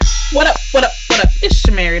What up? What up? What up? It's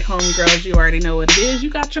your married homegirls. You already know what it is. You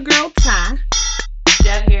got your girl Ty.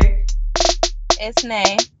 Dev here. It's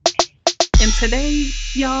Nay. And today,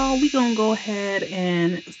 y'all, we gonna go ahead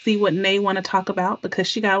and see what Nay want to talk about because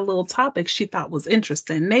she got a little topic she thought was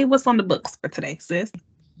interesting. Nay, what's on the books for today, sis?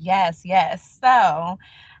 Yes, yes. So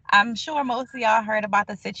I'm sure most of y'all heard about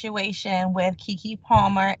the situation with Kiki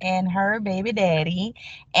Palmer and her baby daddy,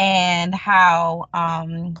 and how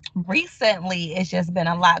recently it's just been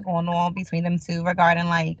a lot going on between them two regarding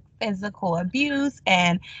like physical abuse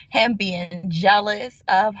and him being jealous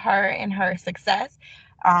of her and her success.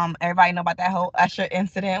 Everybody know about that whole Usher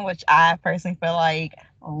incident, which I personally feel like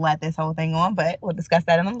let this whole thing on, but we'll discuss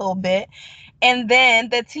that in a little bit. And then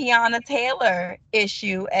the Tiana Taylor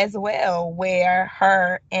issue as well, where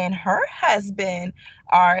her and her husband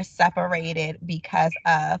are separated because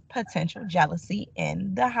of potential jealousy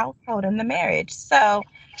in the household and the marriage. So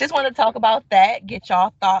just want to talk about that, get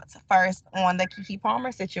y'all thoughts first on the Kiki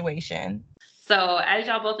Palmer situation. So, as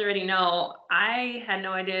y'all both already know, I had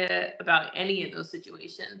no idea about any of those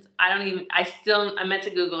situations. I don't even, I meant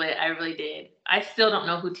to Google it. I really did. I still don't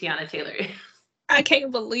know who Tiana Taylor is. I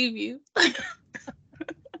can't believe you.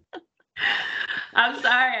 I'm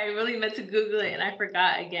sorry. I really meant to Google it and I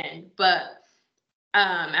forgot again. But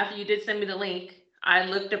after you did send me the link, I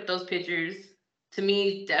looked up those pictures. To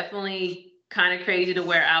me, definitely kind of crazy to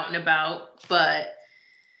wear out and about. But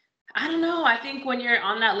I don't know. I think when you're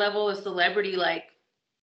on that level of celebrity, like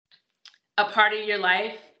a part of your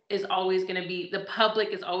life is always going to be, the public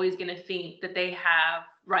is always going to think that they have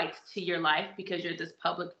rights to your life because you're this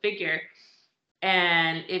public figure.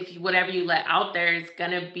 And if whatever you let out there is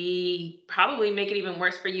going to be probably make it even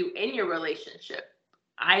worse for you in your relationship.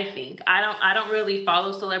 I think I don't really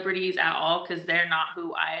follow celebrities at all because they're not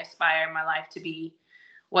who I aspire my life to be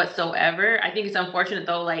whatsoever. I think it's unfortunate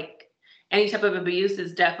though, like any type of abuse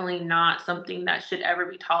is definitely not something that should ever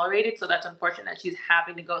be tolerated. So that's unfortunate that she's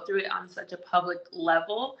having to go through it on such a public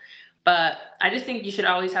level. But I just think you should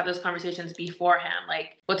always have those conversations beforehand,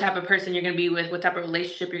 like what type of person you're going to be with, what type of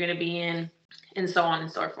relationship you're going to be in, and so on and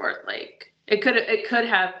so forth. Like it could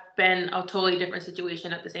have been a totally different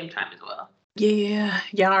situation at the same time as well. Yeah,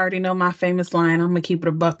 y'all already know my famous line. I'm gonna keep it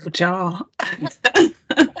a buck with y'all.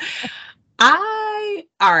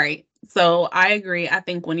 All right. So I agree. I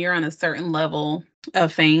think when you're on a certain level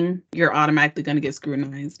of fame, you're automatically going to get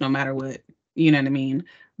scrutinized no matter what. You know what I mean?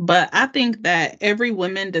 But I think that every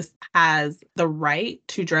woman just has the right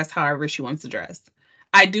to dress however she wants to dress.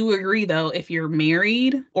 I do agree, though, if you're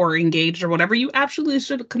married or engaged or whatever, you absolutely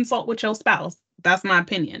should consult with your spouse. That's my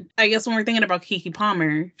opinion. I guess when we're thinking about Kiki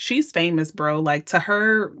Palmer, she's famous, bro. Like to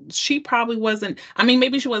her, she probably wasn't. I mean,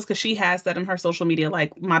 maybe she was because she has that in her social media,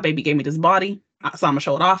 like, my baby gave me this body. So I'm gonna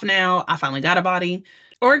show it off now. I finally got a body.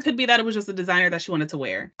 Or it could be that it was just a designer that she wanted to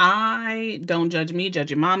wear. I don't judge me, judge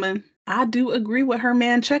your mama. I do agree with her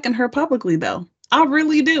man checking her publicly though. I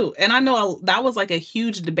really do. And I know that was like a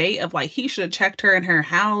huge debate of like, he should have checked her in her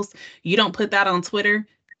house. You don't put that on Twitter.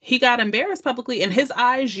 He got embarrassed publicly. In his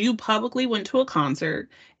eyes, you publicly went to a concert.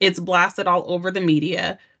 It's blasted all over the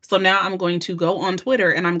media. So now I'm going to go on Twitter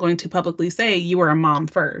and I'm going to publicly say you were a mom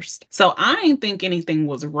first. So I ain't think anything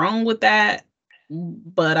was wrong with that.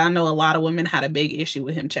 But I know a lot of women had a big issue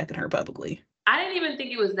with him checking her publicly. I didn't even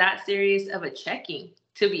think it was that serious of a checking,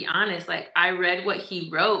 to be honest. Like I read what he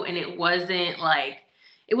wrote and it wasn't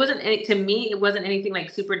to me, it wasn't anything like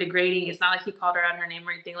super degrading. It's not like he called her out her name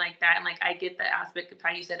or anything like that. And like I get the aspect of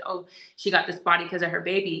how you said, oh, she got this body because of her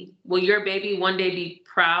baby. Will your baby one day be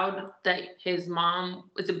proud that his mom,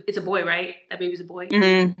 it's a boy, right? That baby's a boy.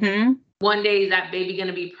 Mm-hmm. One day is that baby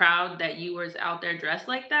gonna be proud that you was out there dressed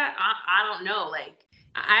like that? I don't know. Like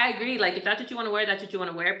I agree. Like if that's what you want to wear, that's what you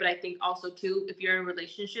want to wear. But I think also too, if you're in a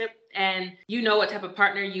relationship and you know what type of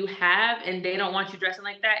partner you have and they don't want you dressing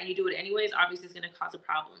like that and you do it anyways, obviously it's gonna cause a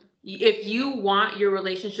problem. If you want your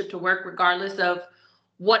relationship to work regardless of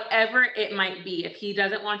whatever it might be, if he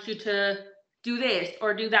doesn't want you to do this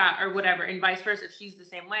or do that or whatever, and vice versa, if she's the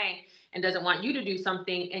same way and doesn't want you to do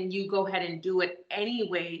something and you go ahead and do it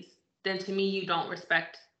anyways, then to me you don't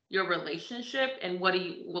respect your relationship. And what are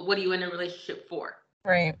you in a relationship for?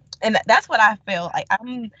 Right. And that's what I feel like.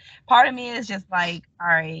 Part of me is just like, all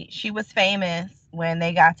right, she was famous when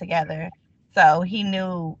they got together. So he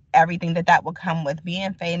knew everything that would come with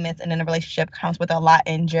being famous, and then a relationship comes with a lot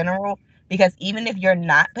in general. Because even if you're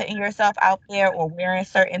not putting yourself out there or wearing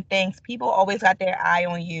certain things, people always got their eye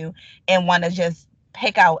on you and want to just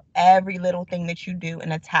pick out every little thing that you do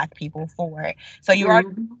and attack people for it. So you are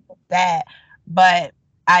Mm-hmm. that. But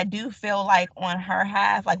I do feel like on her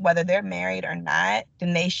half, like whether they're married or not,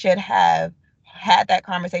 then they should have had that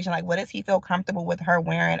conversation, like, what does he feel comfortable with her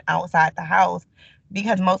wearing outside the house?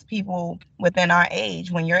 Because most people within our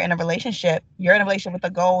age, when you're in a relationship, with a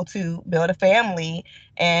goal to build a family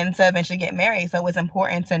and to eventually get married. So it's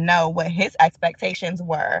important to know what his expectations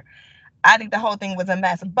were. I think the whole thing was a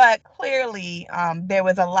mess, but clearly there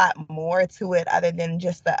was a lot more to it other than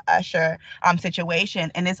just the Usher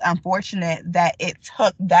situation. And it's unfortunate that it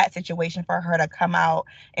took that situation for her to come out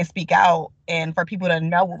and speak out and for people to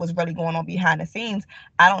know what was really going on behind the scenes.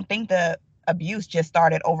 I don't think the abuse just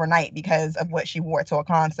started overnight because of what she wore to a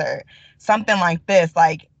concert. Something like this,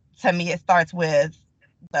 like, to me, it starts with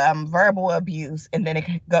verbal abuse, and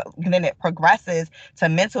then then it progresses to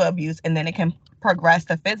mental abuse, and then it can progress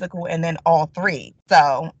to physical, and then all three.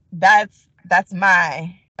 So that's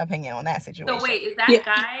my opinion on that situation. So wait, is that Yeah.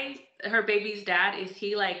 guy her baby's dad? Is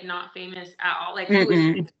he like not famous at all? Like who is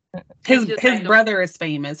Mm-mm. he? He's just His like brother is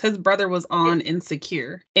famous. His brother was on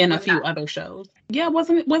Insecure and a What's few that? other shows. Yeah,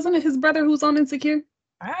 wasn't it his brother who's on Insecure?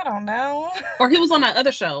 I don't know. Or he was on that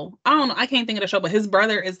other show. I don't know. I can't think of the show, but his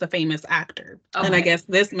brother is the famous actor. And I Okay. guess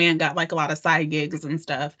this man got like a lot of side gigs and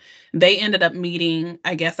stuff. They ended up meeting,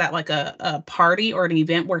 I guess, at like a party or an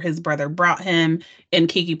event where his brother brought him, and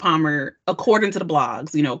Keke Palmer, according to the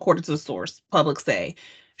blogs, according to the source, public say,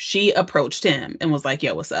 she approached him and was like,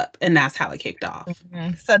 yo, what's up? And that's how it kicked off.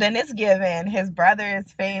 So then it's given his brother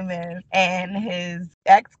is famous and his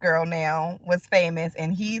ex-girl now was famous,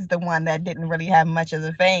 and he's the one that didn't really have much of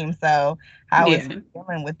the fame. So how is Yeah. he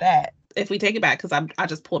dealing with that? If we take it back, because I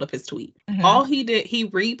just pulled up his tweet. Mhm. All he did, he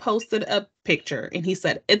reposted a picture and he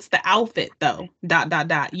said, it's the outfit though, ...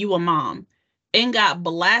 you a mom, and got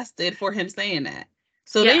blasted for him saying that.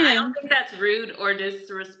 So Yeah, then I don't think that's rude or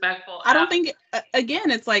disrespectful. I don't think,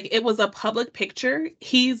 again, it's like it was a public picture.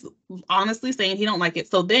 He's honestly saying he don't like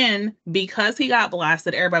it. So then, because he got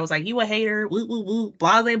blasted, everybody was like, you a hater, woo, woo, woo,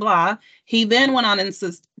 blah, blah, blah. He then went on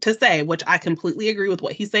to say, which I completely agree with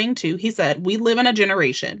what he's saying too. He said, we live in a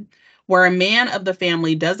generation where a man of the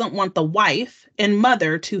family doesn't want the wife and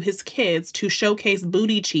mother to his kids to showcase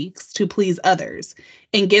booty cheeks to please others,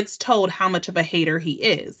 and gets told how much of a hater he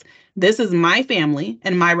is. This is my family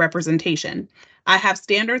and my representation. I have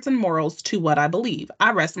standards and morals to what I believe.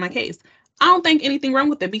 I rest my case. I don't think anything wrong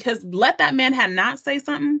with it, because let that man had not say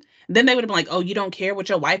something, then they would have been like, oh, you don't care what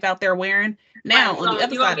your wife out there wearing. Now, on the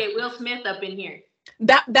other you gonna side, get Will Smith up in here.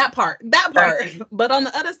 that part. But on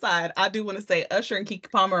the other side, I do want to say Usher and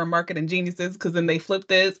Keke Palmer are marketing geniuses, because then they flipped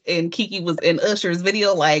this and Keke was in Usher's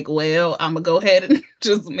video like, well, I'm gonna go ahead and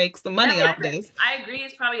just make some money off this. I agree,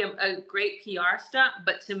 it's probably a great PR stunt,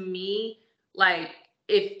 but to me, like,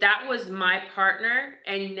 if that was my partner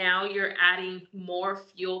and now you're adding more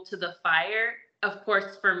fuel to the fire, of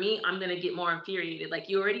course, for me, I'm gonna get more infuriated. Like,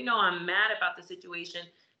 you already know I'm mad about the situation,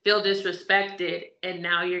 feel disrespected, and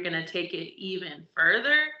now you're gonna take it even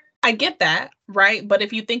further. I get that, right? But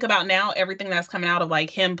if you think about now, everything that's coming out of like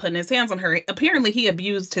him putting his hands on her, apparently he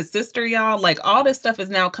abused his sister, y'all. Like, all this stuff is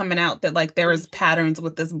now coming out that like there is patterns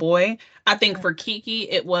with this boy. I think for Keke,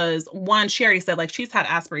 it was one, she already said like she's had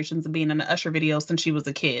aspirations of being in the Usher video since she was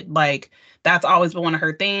a kid. Like, that's always been one of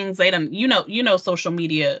her things. They don't, social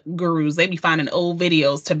media gurus, they be finding old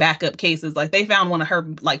videos to back up cases. Like, they found one of her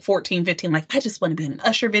like 14, 15, like, I just want to be in an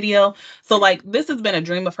Usher video. So like, this has been a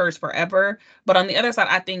dream of hers forever. But on the other side,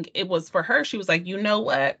 I think it was for her, she was like, you know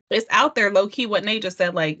what? It's out there low key what Nate just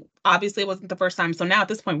said. Like, obviously it wasn't the first time. So now at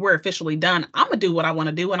this point, we're officially done. I'm going to do what I want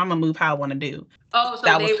to do, and I'm going to move how I want to do. Oh,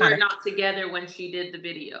 so they were not together when she did the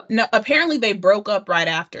video. No, apparently they broke up right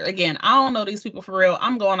after. Again, I don't know these people for real.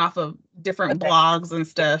 I'm going off of different blogs and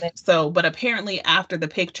stuff. So, but apparently after the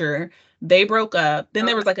picture, they broke up. Then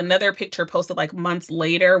there was like another picture posted like months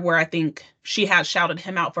later where I think she had shouted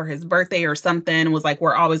him out for his birthday or something, and was like,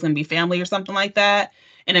 we're always going to be family or something like that.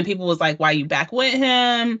 And then people was like, why you back with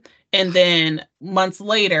him? And then months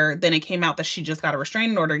later, then it came out that she just got a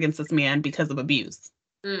restraining order against this man because of abuse.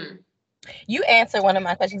 You answered one of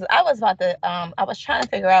my questions. I was trying to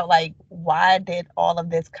figure out, like, why did all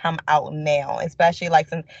of this come out now? Especially, like,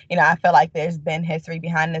 since, I feel like there's been history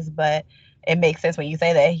behind this, but it makes sense when you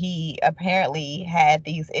say that he apparently had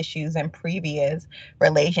these issues in previous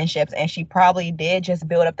relationships, and she probably did just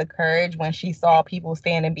build up the courage when she saw people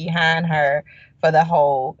standing behind her for the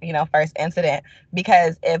whole, first incident.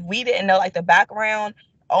 Because if we didn't know, like, the background,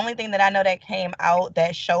 only thing that I know that came out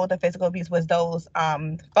that showed the physical abuse was those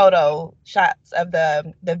photo shots of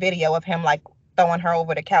the video of him, like, throwing her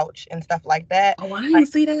over the couch and stuff like that. Oh, I didn't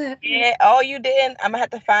see that. Yeah. Oh, you didn't? I'm gonna have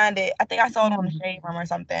to find it. I think I saw it on the Shade Room or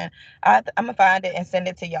something. I'm gonna find it and send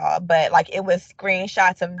it to y'all. But like, it was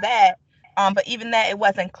screenshots of that. But even that, it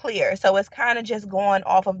wasn't clear. So it's kind of just going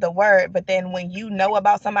off of the word. But then when you know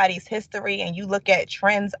about somebody's history and you look at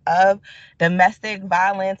trends of domestic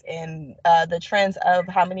violence and the trends of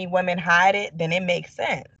how many women hide it, then it makes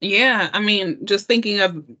sense. Yeah, I mean, just thinking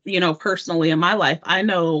of, personally in my life, I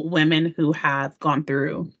know women who have gone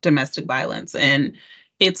through domestic violence, and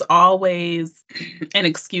it's always an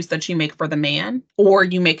excuse that you make for the man, or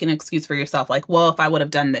you make an excuse for yourself, like, well, if I would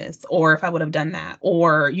have done this, or if I would have done that,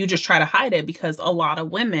 or you just try to hide it because a lot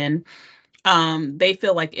of women, they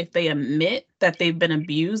feel like if they admit that they've been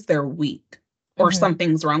abused, they're weak or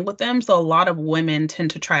something's wrong with them. So a lot of women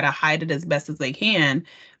tend to try to hide it as best as they can.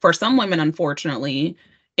 For some women, unfortunately,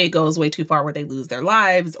 it goes way too far where they lose their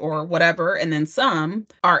lives or whatever. And then some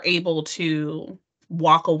are able to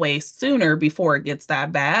walk away sooner before it gets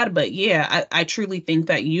that bad. But yeah, I truly think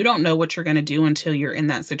that you don't know what you're going to do until you're in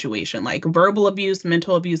that situation. Like verbal abuse,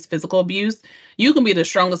 mental abuse, physical abuse, you can be the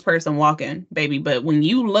strongest person walking, baby. But when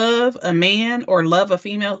you love a man or love a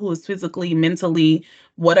female who is physically, mentally,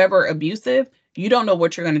 whatever abusive, you don't know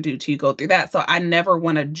what you're going to do till you go through that. So I never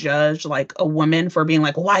want to judge like a woman for being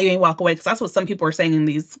like, why you ain't walk away? Because that's what some people are saying in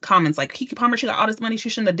these comments. Like, Keke Palmer, she got all this money. She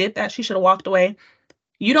shouldn't have did that. She should have walked away.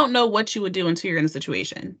 You don't know what you would do until you're in the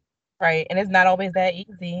situation. Right. And it's not always that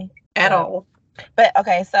easy. At all. But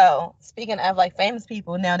okay, so speaking of like famous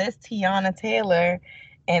people, now this Tiana Taylor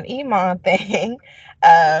and Iman thing,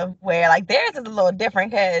 where like theirs is a little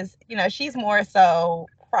different because, she's more so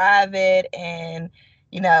private and,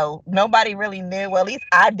 nobody really knew, well, at least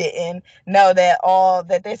I didn't know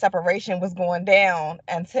that their separation was going down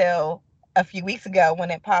until a few weeks ago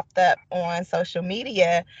when it popped up on social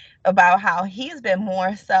media about how he's been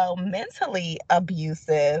more so mentally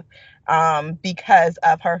abusive because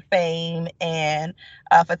of her fame and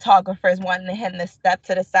photographers wanting him to step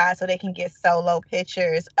to the side so they can get solo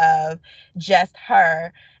pictures of just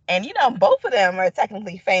her. And, both of them are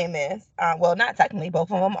technically famous. Well, not technically,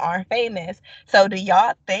 both of them are famous. So do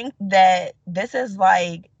y'all think that this is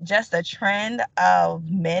like just a trend of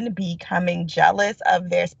men becoming jealous of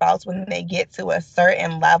their spouse when they get to a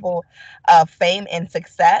certain level of fame and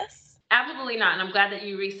success? Absolutely not. And I'm glad that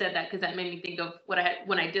you resaid that because that made me think of what I had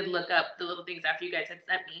when I did look up the little things after you guys had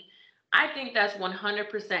sent me. I think that's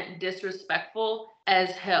 100% disrespectful as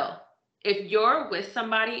hell. If you're with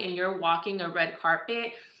somebody and you're walking a red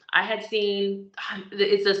carpet, I had seen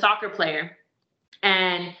it's a soccer player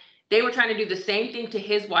and they were trying to do the same thing to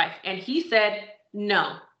his wife. And he said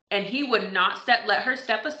no. And he would not let her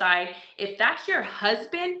step aside. If that's your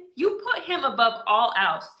husband, you put him above all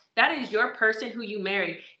else. That is your person who you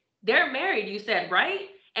married. They're married, you said, right?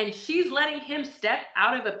 And she's letting him step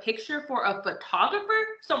out of a picture for a photographer,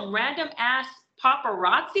 some random ass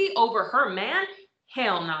paparazzi over her man?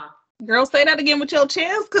 Hell nah. Girl, say that again with your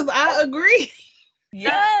chest, because I agree.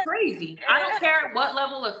 That's crazy. I don't care what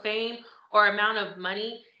level of fame or amount of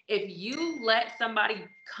money. If you let somebody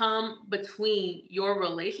come between your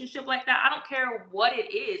relationship like that, I don't care what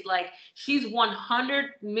it is. Like, she's 100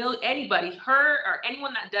 million, anybody, her or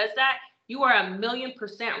anyone that does that, you are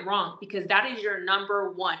 1,000,000% wrong because that is your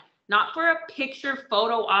number one. Not for a picture,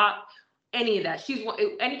 photo op, any of that.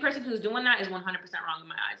 Any person who's doing that is 100% wrong in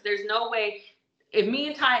my eyes. There's no way. If me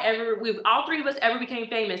and Ty all three of us ever became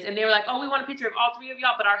famous and they were like, oh, we want a picture of all three of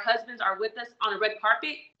y'all, but our husbands are with us on a red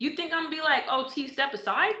carpet, you think I'm gonna be like, oh, T, step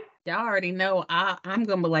aside? Y'all already know I'm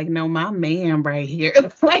gonna be like, no, my man right here.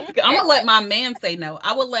 Like, I'm gonna let my man say no.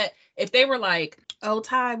 I would if they were like, oh,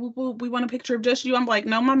 Ty, we want a picture of just you. I'm like,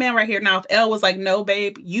 no, my man right here. Now, if Elle was like, no,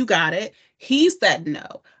 babe, you got it. He said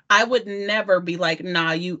no. I would never be like,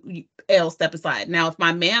 nah, you Elle, step aside. Now, if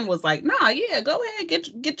my man was like, nah, yeah, go ahead,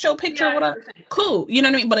 get your picture, Yeah, whatever. Cool. You know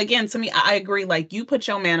what I mean? But again, to me, I agree. Like, you put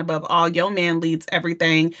your man above all. Your man leads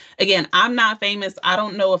everything. Again, I'm not famous. I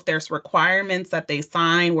don't know if there's requirements that they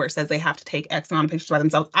sign where it says they have to take X amount of pictures by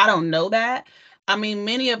themselves. I don't know that. I mean,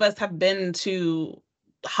 many of us have been to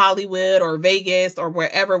Hollywood or Vegas or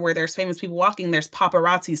wherever where there's famous people walking, there's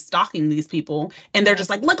paparazzi stalking these people and they're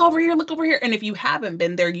just like, look over here, look over here. And if you haven't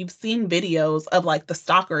been there, you've seen videos of like the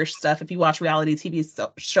stalkerish stuff. If you watch reality TV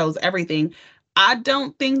shows, everything, I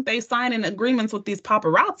don't think they sign in agreements with these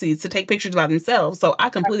paparazzis to take pictures by themselves. So I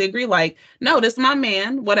completely agree. Like, no, this is my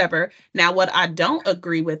man, whatever. Now, what I don't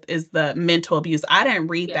agree with is the mental abuse. I didn't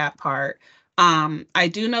read that part.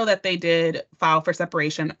 I do know that they did file for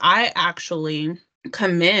separation. I actually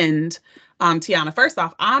commend Tiana. First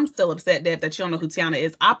off, I'm still upset, Dev, that you don't know who Tiana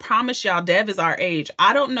is. I promise y'all, Dev is our age.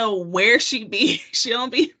 I don't know where she be. She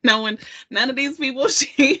don't be knowing none of these people.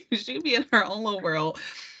 She be in her own little world.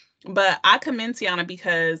 But I commend Tiana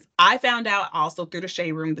because I found out also through the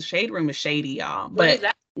Shade Room. The Shade Room is shady, y'all. But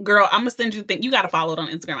Girl, I'm gonna send you the thing. You gotta follow it on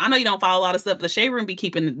Instagram. I know you don't follow a lot of stuff. The Shade Room be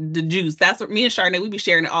keeping the juice. That's what me and Chardonnay, we be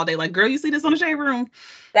sharing it all day. Like, girl, you see this on the Shade Room?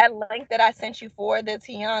 That link that I sent you for the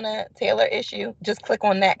Tiana Taylor issue, just click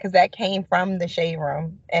on that because that came from the Shade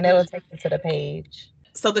Room and it'll take you to the page.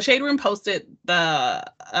 So the Shade Room posted the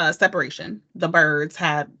separation. The birds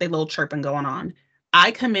had their little chirping going on.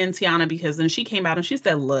 I commend Tiana because then she came out and she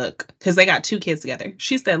said, look, because they got 2 kids together.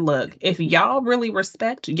 She said, look, if y'all really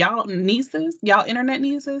respect y'all nieces, y'all internet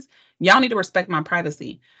nieces, y'all need to respect my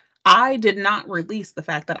privacy. I did not release the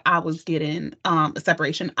fact that I was getting a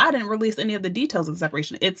separation. I didn't release any of the details of the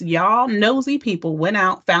separation. It's y'all nosy people went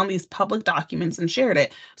out, found these public documents and shared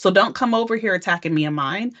it. So don't come over here attacking me and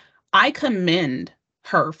mine. I commend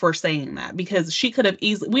her for saying that because she could have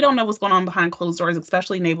easily, we don't know what's going on behind closed doors,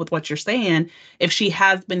 especially Nate, with what you're saying. If she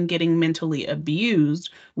has been getting mentally abused,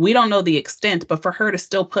 we don't know the extent, but for her to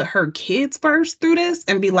still put her kids first through this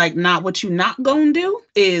and be like, not what you not gonna do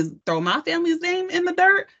is throw my family's name in the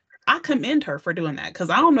dirt. I commend her for doing that because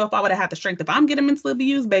I don't know if I would have had the strength. If I'm getting mentally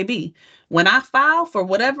abused, baby, when I file for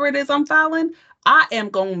whatever it is I'm filing, I am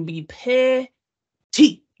going to be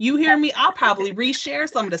petty. You hear me? I'll probably reshare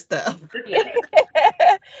some of the stuff. Yeah.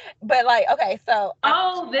 But like, okay, so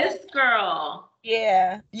this girl.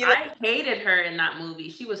 Yeah. I hated her in that movie.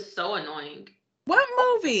 She was so annoying. What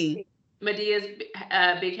movie? Medea's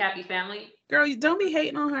Big Happy Family. Girl, you don't be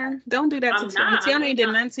hating on her. Don't do that to Tiana. Tiana ain't did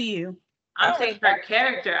nothing to you. I'm saying her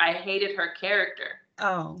character. I hated her character.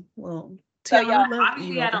 Oh, well. Tiana, so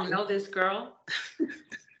obviously I don't know this girl.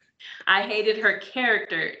 I hated her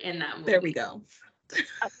character in that movie. There we go.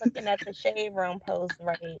 I'm looking at the Shade Room post,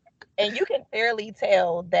 right? And you can clearly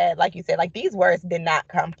tell that, like you said, like these words did not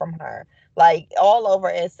come from her. Like all over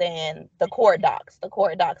it's saying the court docs, the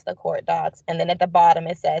court docs, the court docs. And then at the bottom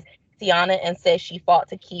it says, Tiana insists she fought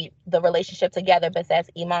to keep the relationship together, but says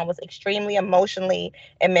Iman was extremely emotionally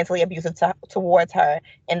and mentally abusive towards her,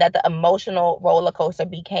 and that the emotional roller coaster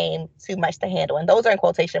became too much to handle. And those are in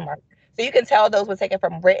quotation marks. So you can tell those were taken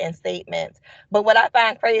from written statements. But what I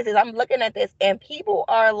find crazy is I'm looking at this and people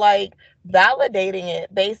are like validating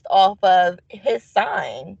it based off of his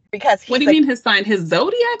sign. Because what do you mean his sign? His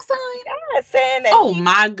zodiac sign? Yeah, saying that. Oh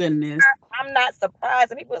my goodness. I'm not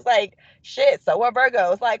surprised. And people's like, shit, so are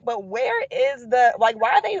Virgos. Like, but where is the, like,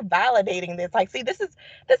 why are they validating this? Like, see, this is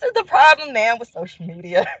the problem now with social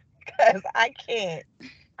media. Because I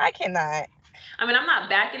cannot. I mean, I'm not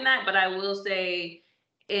backing that, but I will say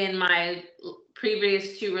in my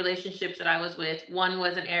previous 2 relationships that I was with, one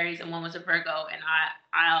was an Aries and one was a Virgo, and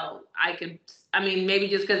I could, I mean, maybe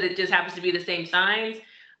just because it just happens to be the same signs,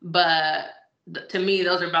 but to me,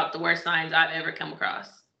 those are about the worst signs I've ever come across.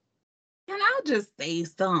 Can I just say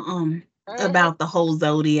something about the whole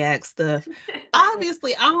zodiac stuff?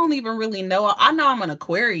 Obviously, I don't even really know. I know I'm an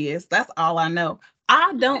Aquarius. That's all I know.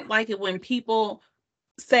 I don't like it when people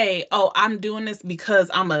say, oh, I'm doing this because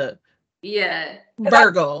I'm a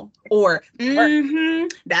Virgo, or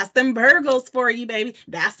that's them Virgos for you, baby.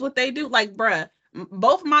 That's what they do. Like, bruh,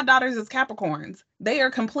 both of my daughters is Capricorns. They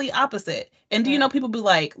are complete opposite. And do you know, people be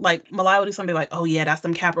like Malaya will do something like, oh yeah, that's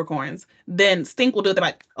them Capricorns. Then Stink will do it. They're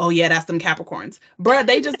like, oh yeah, that's them Capricorns. Bruh,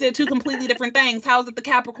 they just did 2 completely different things. How's it the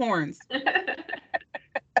Capricorns?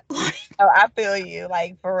 Oh, I feel you.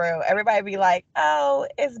 Like, for real. Everybody be like, oh,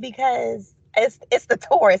 it's because it's the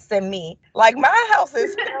Taurus in me. Like, my house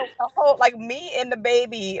is whole, like, me and the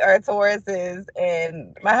baby are Tauruses,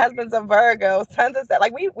 and my husband's a Virgo. Tons of stuff.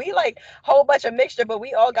 Like, we like whole bunch of mixture, but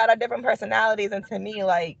we all got our different personalities. And to me,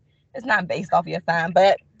 like, it's not based off your sign.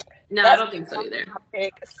 But no, I don't think so either.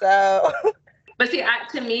 So. But see,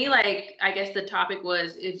 to me, like, I guess the topic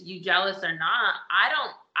was if you jealous or not.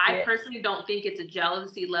 I personally don't think it's a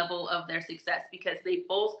jealousy level of their success because they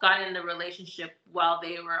both got in the relationship while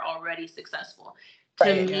they were already successful.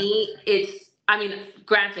 Right. To me, it's, I mean,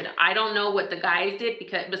 granted, I don't know what the guys did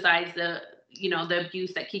because besides the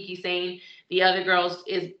abuse that Kiki's saying, the other girls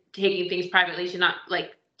is taking things privately. She's not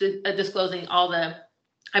like disclosing all the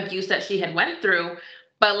abuse that she had went through.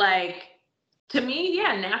 But like, to me,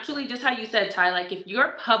 yeah, naturally, just how you said, Ty, like if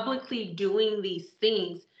you're publicly doing these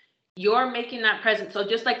things, you're making that present. So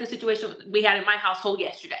just like the situation we had in my household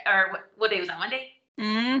yesterday, or what day was that? Monday?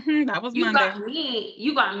 That was Monday.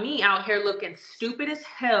 You got me out here looking stupid as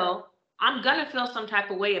hell. I'm gonna feel some type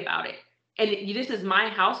of way about it. And this is my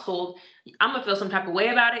household. I'm gonna feel some type of way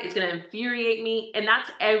about it. It's gonna infuriate me. And that's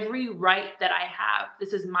every right that I have.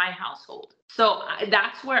 This is my household. So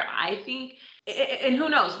that's where I think, and who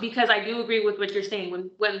knows, because I do agree with what you're saying.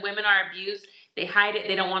 When women are abused, they hide it.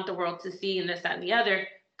 They don't want the world to see, and this, that, and the other.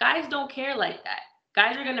 Guys don't care like that.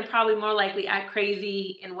 Guys are going to probably more likely act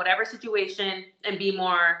crazy in whatever situation and be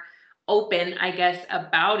more open, I guess,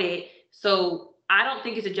 about it. So I don't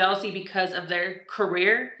think it's a jealousy because of their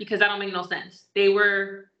career, because that don't make no sense.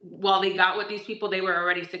 While they got with these people, they were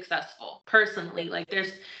already successful. Personally, like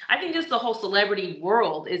I think just the whole celebrity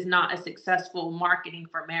world is not a successful marketing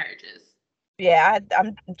for marriages. Yeah,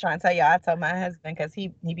 I'm trying to tell you, I told my husband because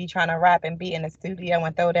he be trying to rap and be in the studio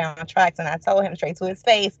and throw down tracks, and I told him straight to his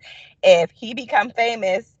face, if he become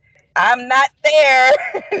famous, I'm not there.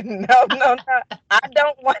 No, no, no. I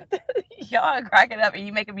don't want y'all are cracking up and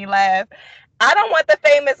you making me laugh. I don't want the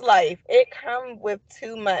famous life. It comes with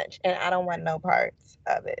too much, and I don't want no parts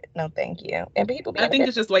of it. No, thank you. And people be I in think the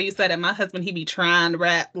it's just the way you said it. My husband, he be trying to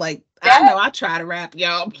rap. Like, I yeah. know I try to rap,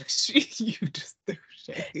 y'all, but you just threw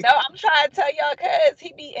shade. No, I'm trying to tell y'all because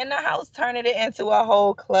he be in the house turning it into a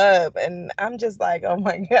whole club. And I'm just like, oh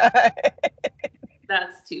my God.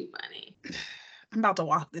 That's too funny. I'm about to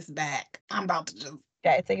walk this back. I'm about to just,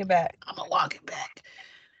 Okay, take it back. I'm going to walk it back.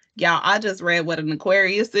 Y'all, I just read what an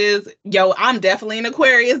Aquarius is. Yo, I'm definitely an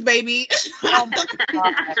Aquarius, baby. Oh my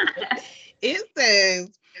God. It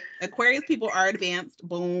says Aquarius people are advanced,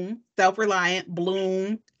 boom, self-reliant,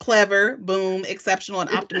 bloom, clever, boom, exceptional, and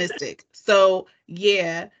optimistic. So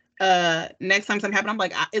yeah, next time something happens, I'm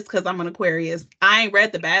like, it's because I'm an Aquarius. I ain't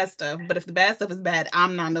read the bad stuff, but if the bad stuff is bad,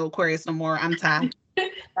 I'm not no Aquarius no more. I'm tired.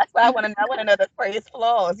 That's why I want to know. I want to know the Aquarius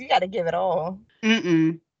flaws. You got to give it all.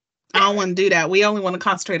 Mm-mm. I don't want to do that. We only want to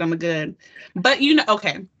concentrate on the good. But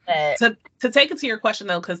okay. To take it to your question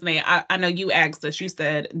though, because I know you asked this. You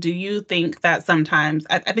said, do you think that sometimes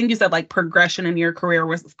I think you said like progression in your career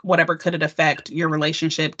was whatever, could it affect your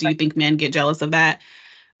relationship? Do you think men get jealous of that?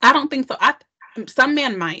 I don't think so. Some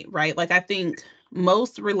men might, right? Like I think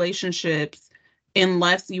most relationships,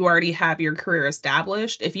 unless you already have your career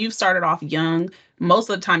established, if you've started off young,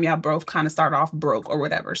 most of the time y'all both kind of start off broke or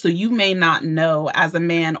whatever. So you may not know as a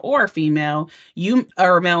man or a female, you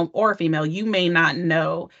or a male or a female, you may not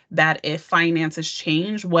know that if finances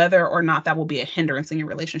change, whether or not that will be a hindrance in your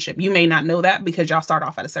relationship. You may not know that because y'all start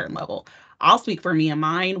off at a certain level. I'll speak for me and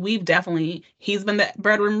mine. He's been the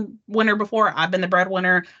breadwinner before. I've been the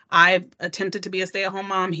breadwinner. I've attempted to be a stay-at-home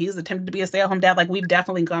mom. He's attempted to be a stay-at-home dad. Like we've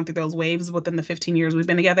definitely gone through those waves within the 15 years we've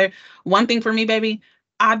been together. One thing for me, baby,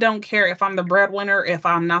 I don't care if I'm the breadwinner, if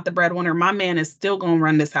I'm not the breadwinner, my man is still going to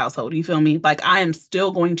run this household. You feel me? Like I am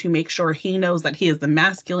still going to make sure he knows that he is the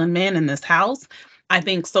masculine man in this house. I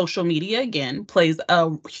think social media again plays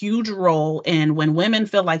a huge role in when women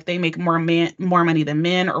feel like they make more money than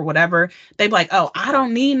men or whatever. They be like, "Oh, I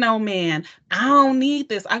don't need no man. I don't need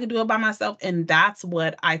this. I can do it by myself." And that's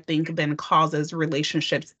what I think then causes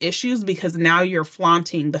relationships issues, because now you're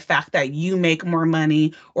flaunting the fact that you make more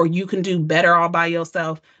money or you can do better all by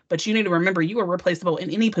yourself. But you need to remember you are replaceable in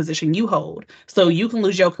any position you hold. So you can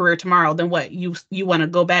lose your career tomorrow. Then what? You want to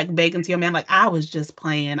go back begging to your man like, "I was just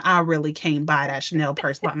playing. I really can't buy that Chanel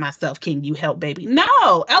purse by myself. Can you help, baby?"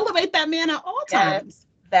 No, elevate that man at all times.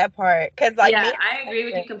 That part. Because like yeah, me, I agree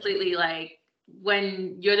with you completely. Like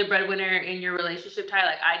when you're the breadwinner in your relationship, Ty,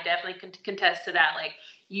 like I definitely can contest to that. Like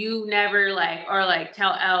you never like or like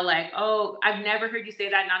tell Elle like, "Oh, I've never heard you say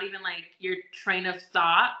that." Not even like your train of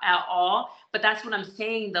thought at all. But that's what I'm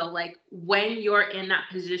saying though. Like when you're in that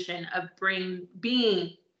position of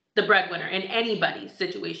being the breadwinner in anybody's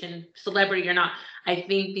situation, celebrity or not, I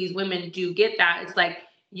think these women do get that. It's like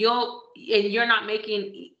you're not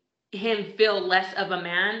making him feel less of a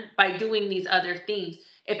man by doing these other things.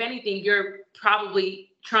 If anything, you're probably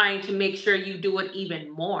trying to make sure you do it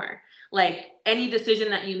even more. Like any decision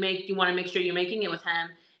that you make, you want to make sure you're making it with him.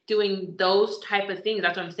 Doing those type of things,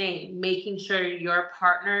 that's what I'm saying. Making sure your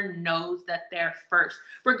partner knows that they're first,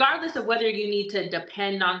 regardless of whether you need to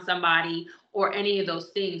depend on somebody or any of those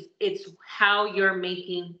things. It's how you're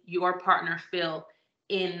making your partner feel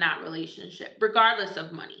in that relationship, regardless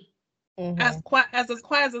of money. As quiet as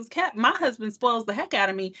it's kept, my husband spoils the heck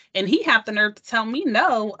out of me, and he had the nerve to tell me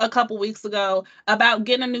no a couple weeks ago about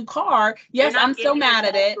getting a new car. Yes, I'm still mad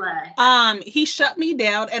at it. He shut me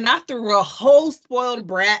down, and I threw a whole spoiled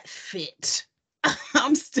brat fit.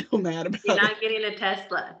 I'm still mad about it. You're not getting a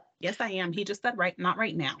Tesla. Yes, I am. He just said not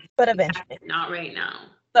right now. But eventually. Not right now.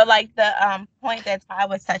 So like the point that I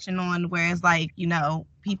was touching on, where it's like,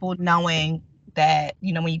 people knowing that,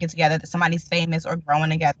 when you get together that somebody's famous or growing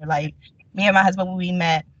together. Like me and my husband, when we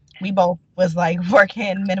met, we both was like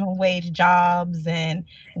working minimum wage jobs, and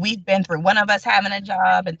we've been through one of us having a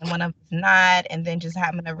job and then one of us not, and then just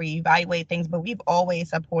having to reevaluate things. But we've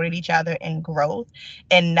always supported each other in growth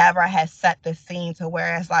and never has set the scene to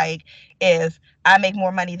where it's like, if I make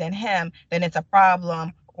more money than him, then it's a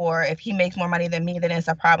problem. Or if he makes more money than me, then it's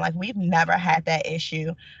a problem. Like we've never had that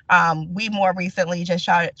issue. We more recently just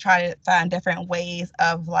try to find different ways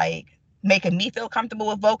of like making me feel comfortable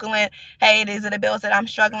with vocaling, hey, these are the bills that I'm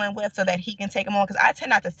struggling with, so that he can take them on. Because I tend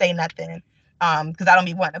not to say nothing, because I don't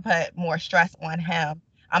be wanting to put more stress on him.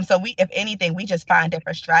 So we, if anything, we just find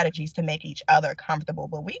different strategies to make each other comfortable.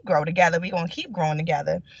 But we grow together. We gonna keep growing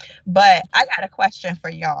together. But I got a question for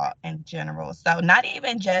y'all in general. So not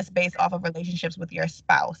even just based off of relationships with your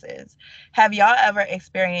spouses. Have y'all ever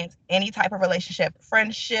experienced any type of relationship,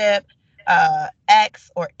 friendship, ex,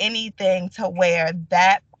 or anything to where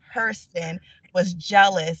that person was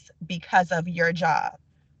jealous because of your job?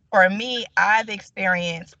 For me, I've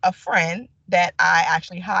experienced a friend that I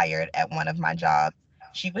actually hired at one of my jobs.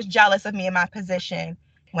 She was jealous of me in my position.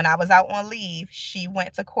 When I was out on leave, she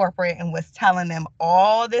went to corporate and was telling them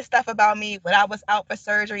all this stuff about me, what I was out for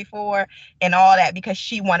surgery for, and all that, because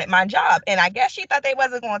she wanted my job. And I guess she thought they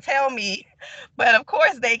wasn't going to tell me, but of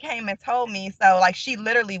course they came and told me. So like, she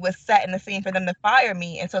literally was setting the scene for them to fire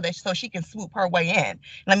me, and so she can swoop her way in.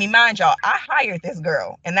 Let me mind y'all, I hired this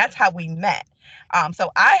girl, and that's how we met.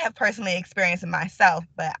 So I have personally experienced it myself,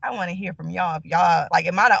 but I want to hear from y'all. If y'all, like,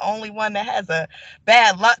 am I the only one that has a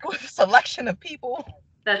bad luck with selection of people?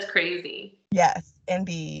 That's crazy. Yes,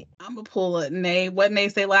 indeed. I'm gonna pull a Nay. What Nay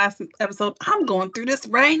say last episode? I'm going through this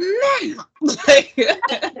right now.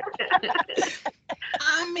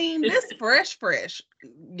 I mean, this fresh.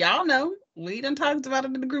 Y'all know we done talked about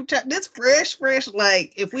it in the group chat. This fresh.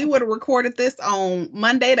 Like, if we would have recorded this on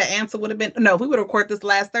Monday, the answer would have been no. If we would have recorded this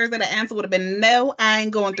last Thursday, the answer would have been no. I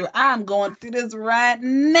ain't going through. I'm going through this right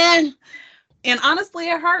now. And honestly,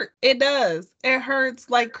 it hurt. It does. It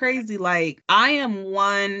hurts like crazy. Like, I am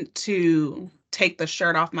one to take the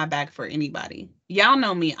shirt off my back for anybody. Y'all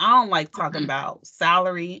know me. I don't like talking about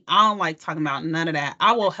salary. I don't like talking about none of that.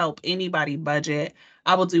 I will help anybody budget.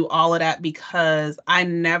 I will do all of that because I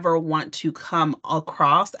never want to come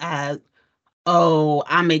across as, oh,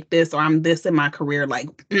 I make this or I'm this in my career.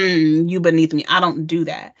 Like, you beneath me. I don't do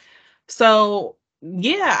that. So,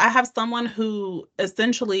 yeah, I have someone who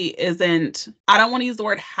essentially isn't, I don't want to use the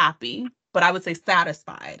word happy, but I would say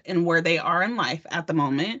satisfied in where they are in life at the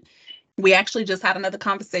moment. We actually just had another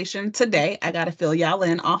conversation today. I got to fill y'all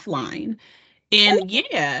in offline. And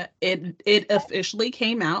yeah, it officially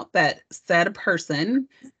came out that said person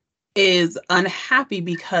is unhappy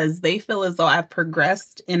because they feel as though I've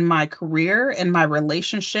progressed in my career, in my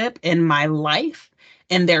relationship, in my life,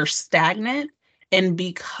 and they're stagnant. And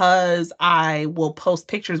because I will post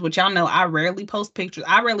pictures, which y'all know I rarely post pictures.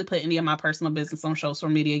 I rarely put any of my personal business on social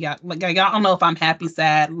media. Y'all don't know if I'm happy,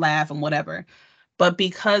 sad, laugh, and whatever. But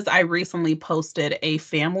because I recently posted a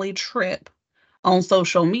family trip on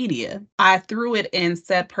social media, I threw it in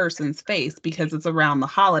said person's face because it's around the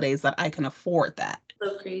holidays that I can afford that.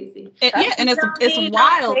 So crazy. Yeah, and it's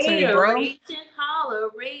wild to me, bro.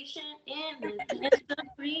 Holleration in the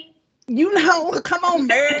mystery. You know, come on,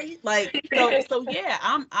 Mary. Like, so yeah,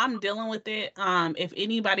 I'm dealing with it. If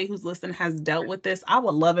anybody who's listening has dealt with this, I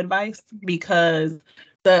would love advice because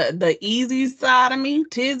the easy side of me,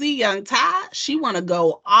 Tizzy, young Ty, she wanna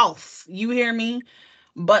go off. You hear me?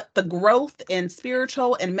 But the growth in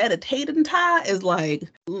spiritual and meditating Ty is like,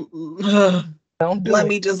 Don't do let it.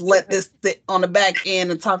 me just let this sit on the back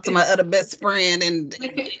end and talk to my other best friend and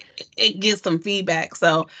get some feedback.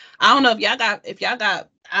 So I don't know if y'all got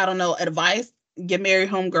I don't know advice. Get married,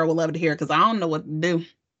 homegirl would love to hear because I don't know what to do.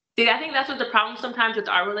 See, I think that's what the problem sometimes with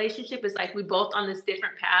our relationship is. Like, we both on this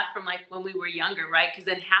different path from like when we were younger, right? Because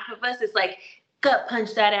then half of us is like, gut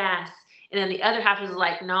punch that ass, and then the other half is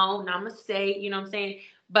like, no, namaste. You know what I'm saying?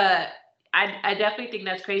 But I definitely think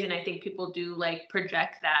that's crazy, and I think people do like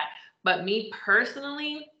project that. But me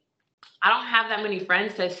personally, I don't have that many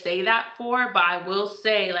friends to say that for, but I will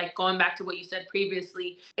say, like, going back to what you said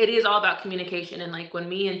previously, it is all about communication. And like when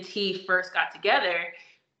me and T first got together,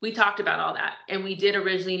 we talked about all that. And we did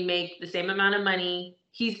originally make the same amount of money.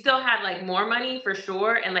 He still had like more money for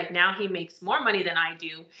sure. And like now he makes more money than I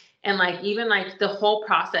do. And like even like the whole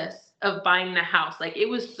process of buying the house, like it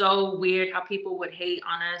was so weird how people would hate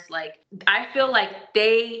on us. Like I feel like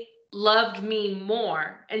they loved me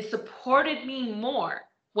more and supported me more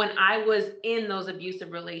when I was in those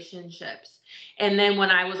abusive relationships. And then when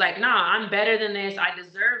I was like, nah, I'm better than this. I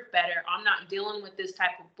deserve better. I'm not dealing with this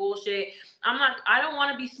type of bullshit. I don't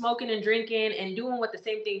want to be smoking and drinking and doing what the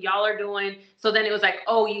same thing y'all are doing. So then it was like,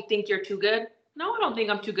 oh, you think you're too good? No, I don't think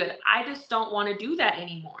I'm too good. I just don't want to do that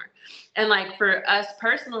anymore. And like for us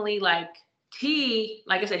personally, like T,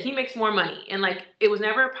 like I said, he makes more money. And like, it was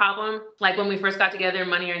never a problem. Like when we first got together,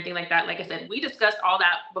 money or anything like that. Like I said, we discussed all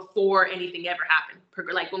that before anything ever happened.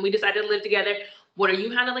 Like when we decided to live together, What are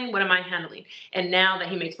you handling? What am I handling? And now that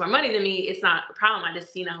he makes more money than me, it's not a problem. I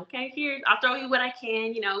just, okay, here, I'll throw you what I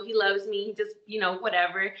can. He loves me. He just,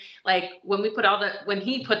 whatever. Like when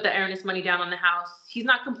he put the earnest money down on the house, he's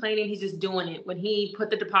not complaining. He's just doing it. When he put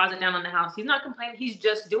the deposit down on the house, he's not complaining. He's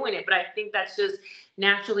just doing it. But I think that's just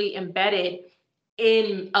naturally embedded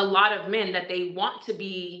in a lot of men, that they want to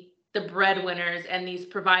be the breadwinners and these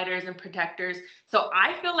providers and protectors. So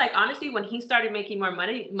I feel like, honestly, when he started making more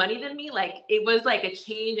money than me, like it was like a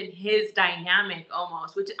change in his dynamic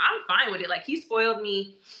almost, which I'm fine with it. Like he spoiled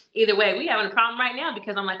me either way. We having a problem right now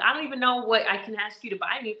because I'm like, I don't even know what I can ask you to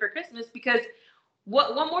buy me for Christmas, because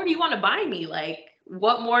what more do you want to buy me? Like,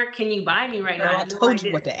 what more can you buy me right now? I told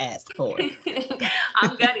you what to ask for.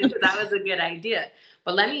 I'm gutted because that was a good idea.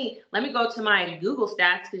 But let me go to my Google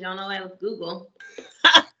stats, because y'all know I love Google.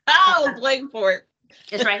 I was waiting for it.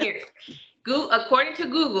 It's right here. According to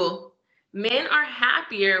Google, men are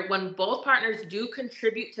happier when both partners do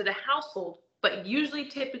contribute to the household, but usually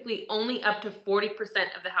typically only up to 40%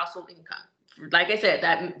 of the household income. Like I said,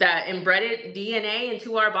 that embedded DNA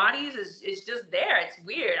into our bodies is just there. It's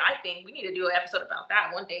weird. I think we need to do an episode about that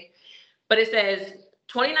one day. But it says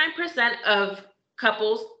 29% of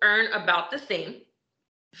couples earn about the same.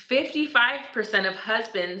 55% of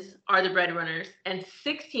husbands are the breadwinners, and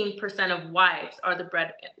 16% of wives are the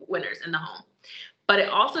breadwinners in the home. But it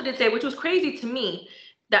also did say, which was crazy to me,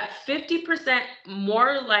 that 50%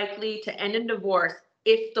 more likely to end in divorce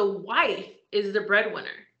if the wife is the breadwinner.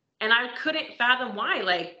 And I couldn't fathom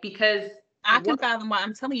why, because I can fathom why.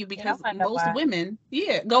 I'm telling you, because most women,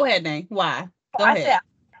 go ahead, Nate. Why? Go ahead.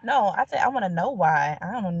 I want to know why.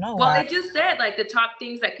 I don't know why. Well, it just said like the top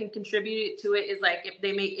things that can contribute to it is like if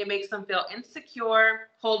it makes them feel insecure,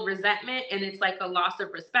 hold resentment, and it's like a loss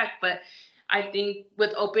of respect. But I think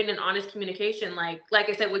with open and honest communication, like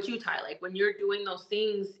I said with you, Ty, like when you're doing those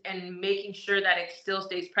things and making sure that it still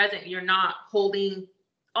stays present, you're not holding,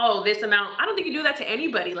 this amount. I don't think you do that to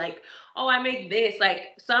anybody. Like, I make this.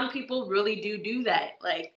 Like some people really do that.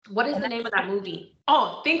 Like, what is the name of that movie?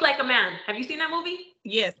 Oh, Think Like a Man. Have you seen that movie?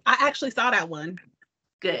 Yes, I actually saw that one.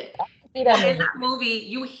 Good. Well, in that movie,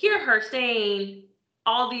 you hear her saying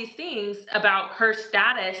all these things about her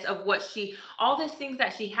status of all these things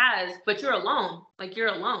that she has, but you're alone. Like you're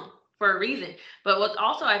alone for a reason. But what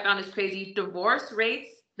also I found is crazy, divorce rates,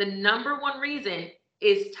 the number one reason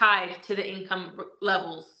is tied to the income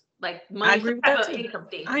levels. Like money, I agree with that too. Income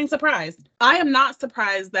thing. I ain't surprised. I am not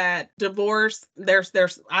surprised that divorce, there's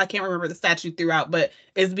I can't remember the statute throughout, but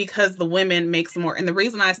it's because the women makes more. And the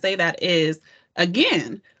reason I say that is,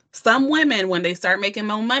 again, some women, when they start making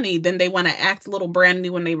more money, then they want to act a little brand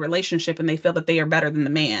new in their relationship, and they feel that they are better than the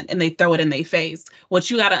man, and they throw it in their face. What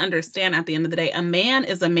you got to understand at the end of the day, a man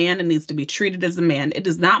is a man and needs to be treated as a man. It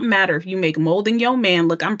does not matter if you make molding your man.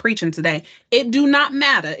 Look, I'm preaching today. It do not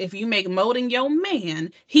matter if you make molding your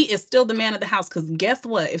man. He is still the man of the house, because guess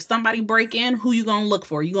what? If somebody break in, who you going to look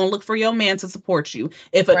for? You're going to look for your man to support you.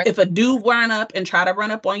 If a dude run up and try to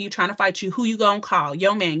run up on you, trying to fight you, who you going to call?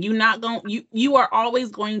 Your man. You are always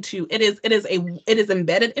going to, it is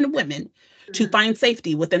embedded in women to find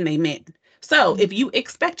safety within their man. So if you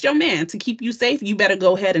expect your man to keep you safe, you better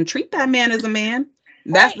go ahead and treat that man as a man.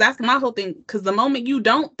 That's my whole thing. Because the moment you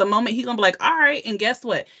don't, the moment he gonna be like, all right, and guess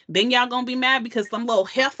what? Then y'all gonna be mad because some little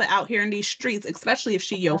heifer out here in these streets, especially if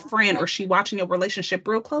she your friend or she watching your relationship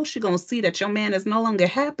real close, she gonna see that your man is no longer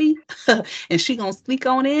happy, and she gonna sneak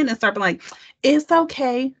on in and start being like, it's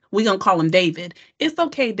okay. We gonna call him David. It's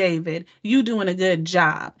okay, David. You doing a good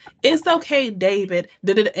job. It's okay, David.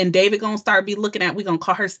 And David gonna start be looking at, we gonna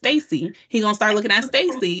call her Stacy. He gonna start looking at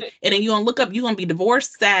Stacy, and then you gonna look up, you gonna be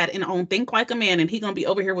divorced, sad, and on Think Like a Man, and he gonna be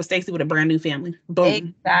over here with Stacy with a brand new family. Boom.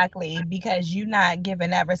 Exactly, because you're not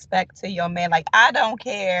giving that respect to your man. Like, I don't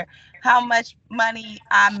care how much money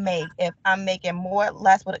I make. If I'm making more or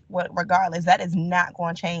less, regardless, that is not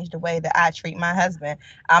going to change the way that I treat my husband.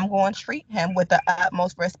 I'm going to treat him with the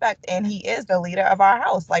utmost respect, and he is the leader of our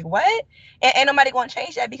house. Like, what? And ain't nobody going to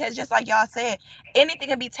change that, because just like y'all said, anything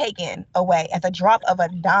can be taken away at the drop of a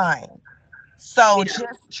dime. So just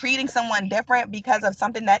treating someone different because of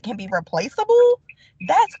something that can be replaceable,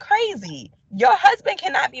 that's crazy. Your husband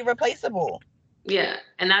cannot be replaceable. Yeah,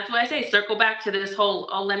 and that's why I say circle back to this whole,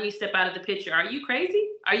 let me step out of the picture. Are you crazy?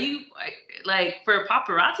 Are you like for a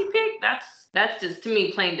paparazzi pic? That's just, to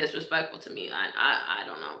me, plain disrespectful to me. I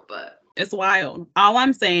don't know, but It's wild. All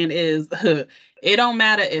I'm saying is it don't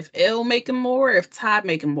matter if L making more, if Todd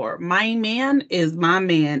making more. My man is my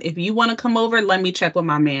man. If you want to come over, let me check with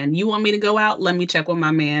my man. You want me to go out? Let me check with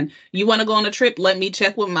my man. You want to go on a trip? Let me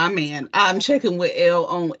check with my man. I'm checking with L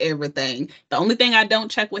on everything. The only thing I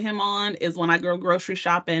don't check with him on is when I go grocery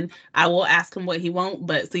shopping. I will ask him what he want,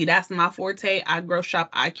 but see, that's my forte. I grocery shop,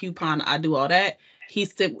 I coupon, I do all that. He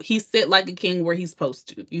sit like a king where he's supposed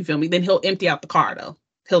to. You feel me? Then he'll empty out the car though.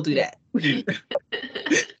 He'll do Yeah.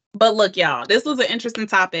 that. But look, y'all, this was an interesting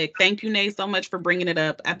topic. Thank you, Nay, so much for bringing it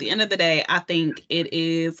up. At the end of the day, I think it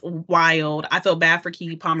is wild. I feel bad for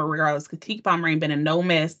Keke Palmer regardless, because Keke Palmer ain't been in no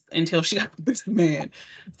mess until she got with this man.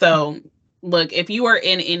 So, look, if you are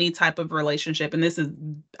in any type of relationship, and this is,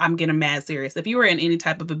 I'm getting mad serious. If you are in any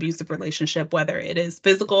type of abusive relationship, whether it is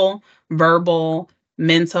physical, verbal,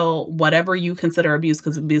 mental, whatever you consider abuse,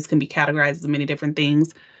 because abuse can be categorized as many different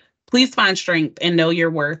things, please find strength and know your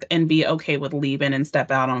worth and be okay with leaving and step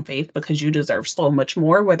out on faith because you deserve so much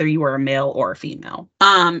more, whether you are a male or a female.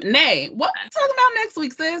 Nay, what are we talking about next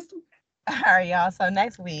week, sis? All right, y'all. So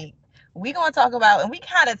next week, we're going to talk about, and we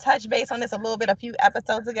kind of touched base on this a little bit a few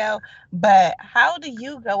episodes ago, but how do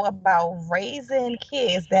you go about raising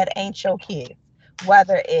kids that ain't your kids?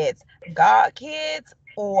 Whether it's God kids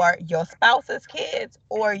or your spouse's kids,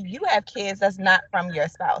 or you have kids that's not from your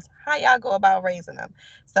spouse. How y'all go about raising them?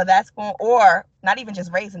 So that's going, or not even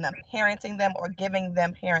just raising them, parenting them or giving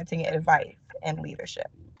them parenting advice and leadership.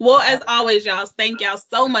 Well, as always, y'all, thank y'all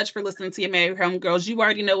so much for listening to your Married Home Girls. You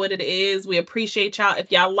already know what it is. We appreciate y'all.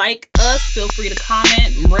 If y'all like us, feel free to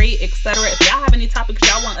comment, rate, etc. If y'all have any topics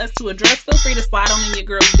y'all want us to address, feel free to slide on in your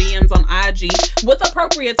girls' DMs on IG with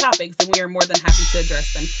appropriate topics, and we are more than happy to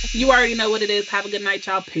address them. You already know what it is. Have a good night,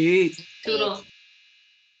 y'all. Peace. Toodles.